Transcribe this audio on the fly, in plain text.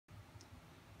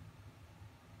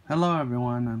Hello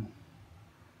everyone, and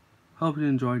hope you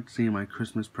enjoyed seeing my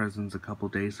Christmas presents a couple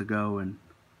days ago, and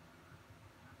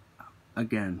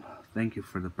again, thank you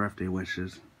for the birthday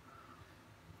wishes.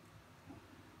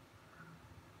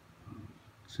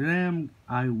 Today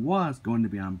I was going to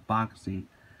be unboxing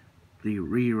the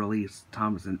re-released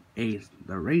Thomas and Ace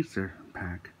the Racer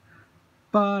pack,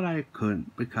 but I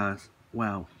couldn't because,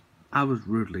 well, I was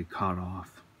rudely caught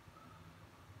off.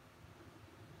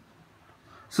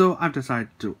 So I've decided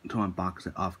to unbox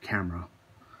it off camera.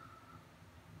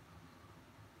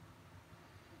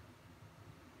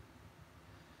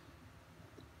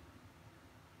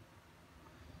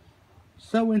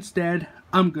 So instead,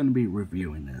 I'm going to be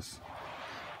reviewing this.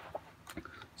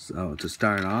 So to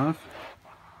start off,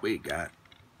 we got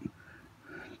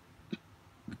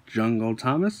Jungle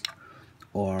Thomas,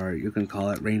 or you can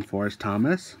call it Rainforest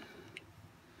Thomas.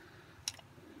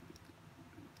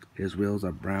 His wheels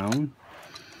are brown.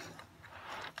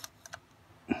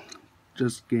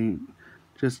 Just getting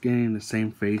the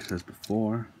same face as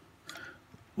before,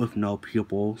 with no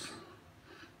pupils.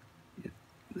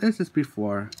 This is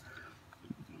before.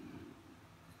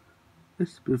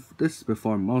 This is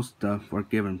before most stuff were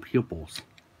given pupils,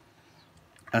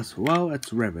 as well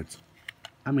as rivets.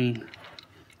 I mean,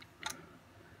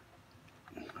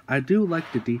 I do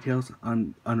like the details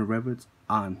on the rivets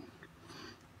on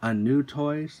new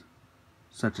toys,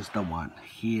 such as the one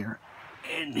here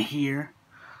and here,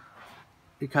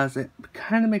 because it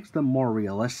kind of makes them more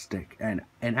realistic and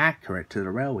accurate to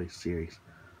the Railway series.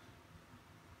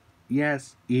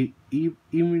 Yes,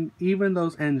 even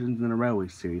those engines in the Railway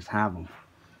series have them.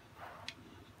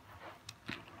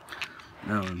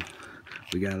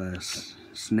 We got a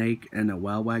snake and a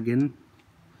well wagon,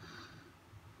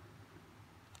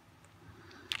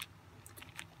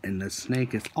 and the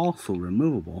snake is also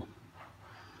removable.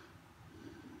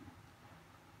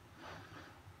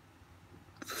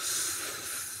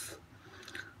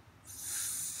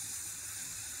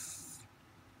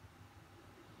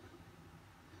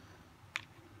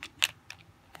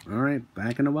 Alright,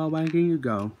 back in the well wagon you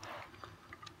go.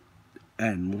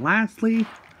 And lastly,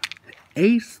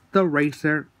 Ace the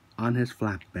Racer on his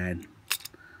flatbed.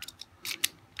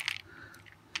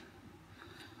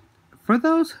 For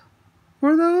those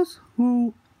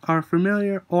who are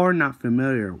familiar or not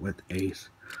familiar with Ace,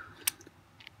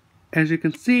 as you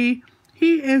can see,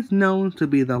 he is known to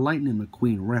be the Lightning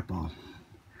McQueen ripoff.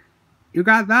 You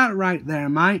got that right there,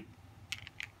 mate.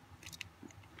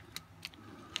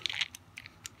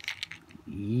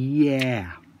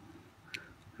 Yeah.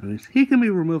 He can be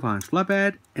removed on his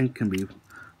flatbed and can be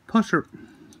pushed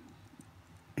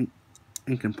and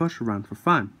can push around for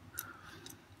fun.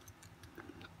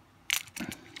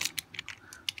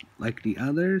 Like the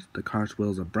others, the car's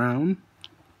wheels are brown.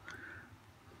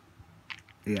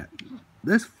 Yeah,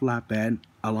 this flatbed,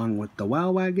 along with the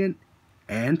well wagon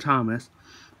and Thomas,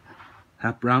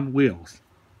 have brown wheels.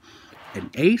 And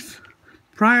Ace,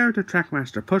 prior to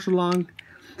Trackmaster Push Along,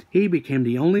 he became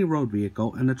the only road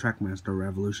vehicle in the Trackmaster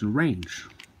Revolution range.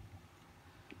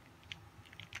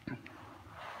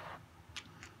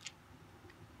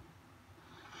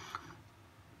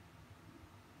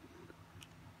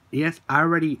 Yes, I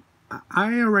already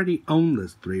own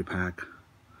this 3-pack.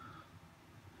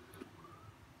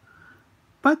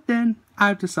 But then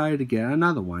I've decided to get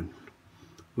another one,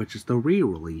 which is the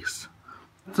re-release.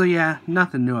 So yeah,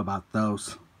 nothing new about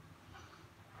those.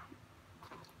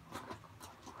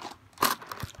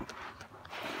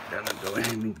 Gonna go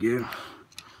ahead and give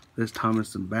this Thomas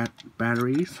some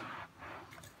batteries.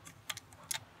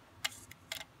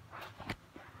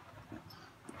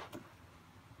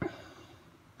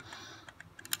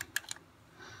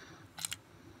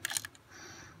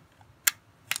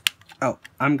 Oh,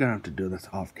 I'm gonna have to do this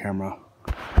off camera.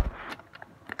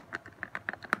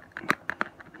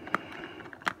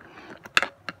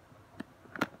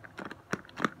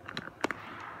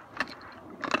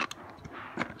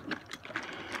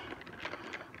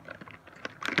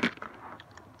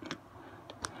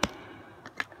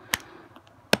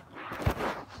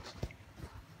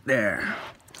 There.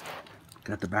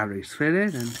 Got the batteries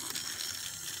fitted, and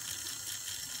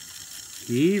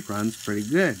he runs pretty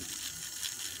good.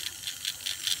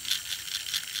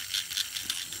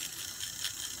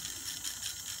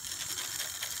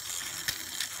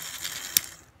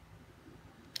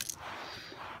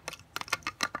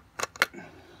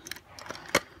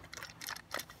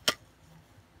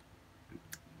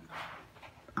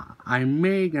 I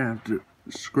may gonna have to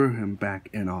screw him back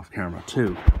in off camera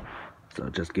too. So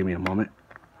just give me a moment.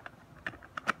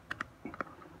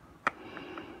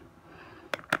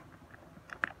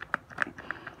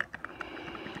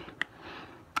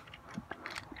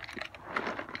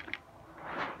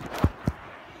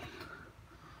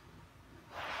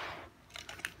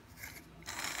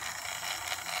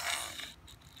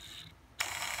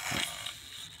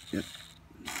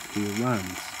 actually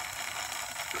runs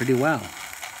pretty well.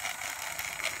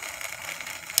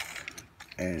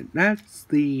 And that's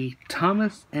the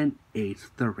Thomas and Ace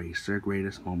the Racer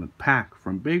Greatest Moment pack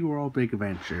from Big World Big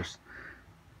Adventures.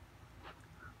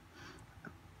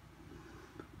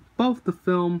 Both the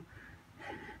film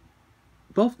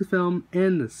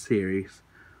and the series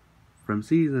from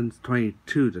seasons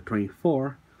 22 to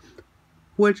 24,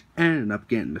 which ended up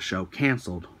getting the show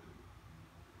canceled.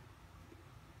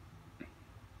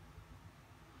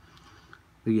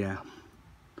 But yeah,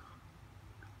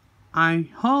 I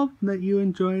hope that you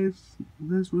enjoy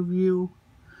this review.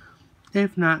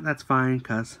 If not, that's fine,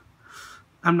 because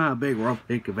I'm not a Big World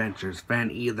Big Adventures fan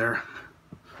either.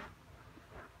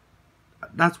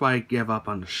 That's why I give up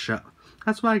on the show.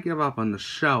 That's why I give up on the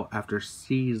show after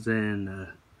season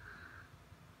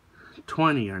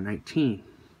 20 or 19.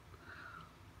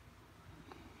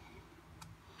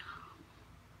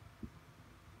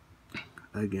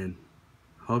 Again,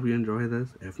 hope you enjoy this.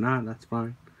 If not, that's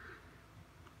fine.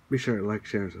 Be sure to like,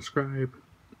 share, and subscribe.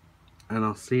 And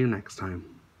I'll see you next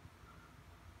time.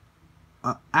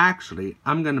 Actually,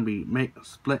 I'm going to be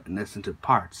splitting this into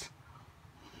parts.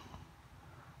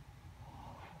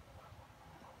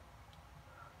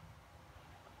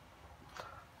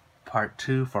 Part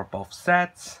 2 for both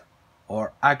sets,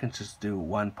 or I can just do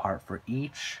one part for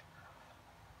each.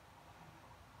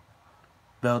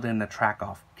 Building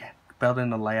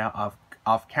the layout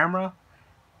off camera,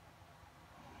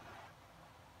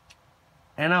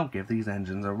 and I'll give these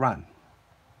engines a run.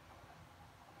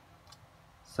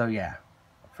 So yeah,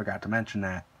 forgot to mention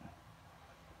that.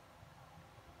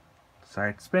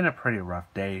 Sorry, it's been a pretty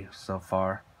rough day so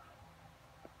far.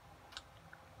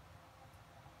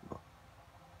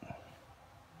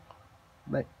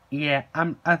 But yeah,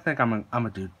 I think I'm gonna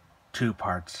do 2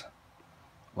 parts.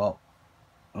 Well,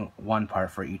 1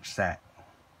 part for each set.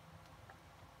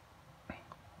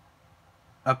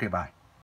 Okay, bye.